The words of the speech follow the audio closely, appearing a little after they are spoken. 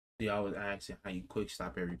Y'all was asking how you quick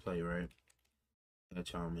stop every play, right?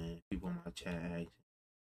 That's y'all, man. People in my chat asking.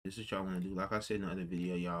 This is what y'all want to do. Like I said in the other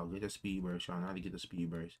video, y'all get the speed burst. Y'all know how to get the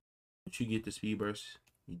speed burst. Once you get the speed burst,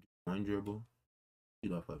 you do one dribble,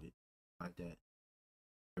 shoot off of it. Like that.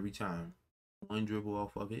 Every time. One dribble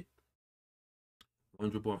off of it.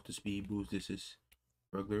 One dribble off the speed boost. This is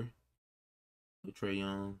regular. No Trey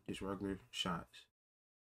Young. Just regular shots.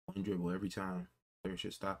 One dribble every time. Player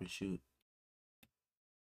should stop and shoot.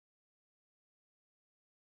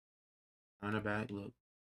 On the back, look.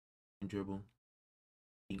 One dribble.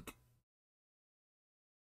 Ink.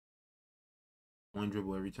 One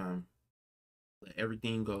dribble every time. Let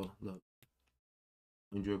everything go. Look.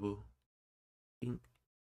 One dribble. Ink.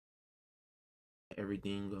 Let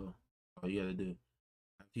everything go. All you gotta do.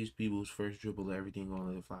 These people's first dribble, let everything go and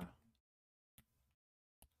let it fly.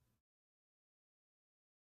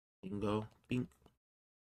 You can go. Pink.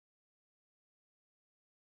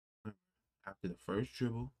 After the first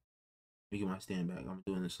dribble, let me get my stand back. I'm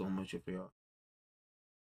doing this slow motion for y'all.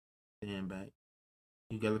 Stand back.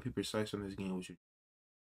 You gotta be precise on this game with your.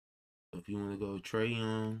 So if you want to go Trey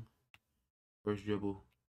Young, first dribble,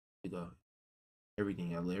 you go.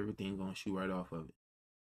 Everything. I let everything go and shoot right off of it.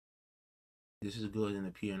 This is good in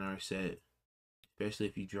the PNR set, especially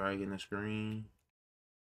if you drag in the screen.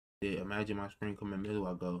 Yeah, imagine my screen come in the middle.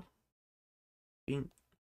 I go. Pink.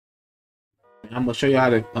 I'm gonna show you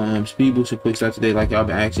how to speed boost a quick start today, like y'all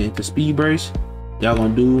been asking. The speed burst, y'all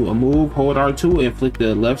gonna do a move, hold R2, and flick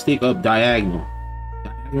the left stick up diagonal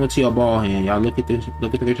to your ball hand. Y'all look at this,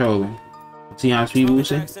 look at the controller. See how I'm speed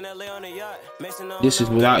boosting? This is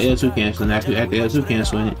without L2 canceling. After L2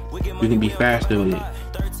 canceling it, you can be faster with it.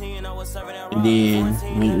 And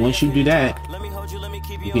then once you do that,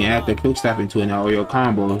 you can add the quick stop into it now or your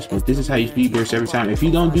combos. But this is how you speed burst every time. If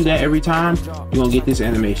you don't do that every time, you're gonna get this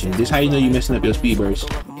animation. This is how you know you're messing up your speed burst.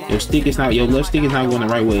 Your stick is not, your left stick is not going the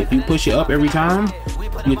right way. If you push it up every time,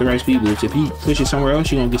 you get the right speed boost. If you push it somewhere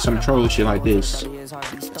else, you're gonna get some troll shit like this.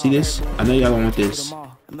 See this? I know y'all don't want this.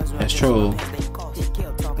 That's troll.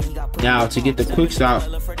 Now to get the quick stop,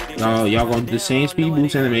 y'all gonna do the same speed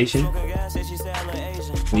boost animation.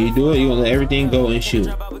 When you do it, you're gonna let everything go and shoot.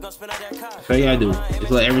 That's all you gotta do.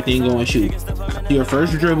 Just let everything go and shoot. After your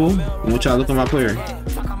first dribble, I want y'all to look at my player.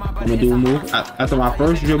 I'm gonna do a move. After my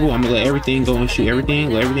first dribble, I'm gonna let everything go and shoot.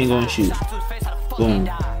 Everything, let everything go and shoot. Boom.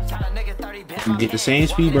 You get the same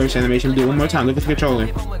speed burst animation. Do it one more time. Look at the controller.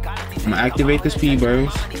 I'm gonna activate the speed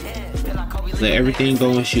burst. Let everything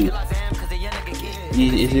go and shoot.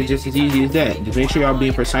 It's just as easy as that. Just make sure y'all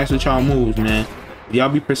being precise with y'all moves, man. If y'all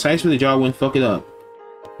be precise with it, y'all wouldn't fuck it up.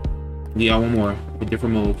 Y'all one more, a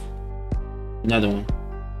different move. Another one.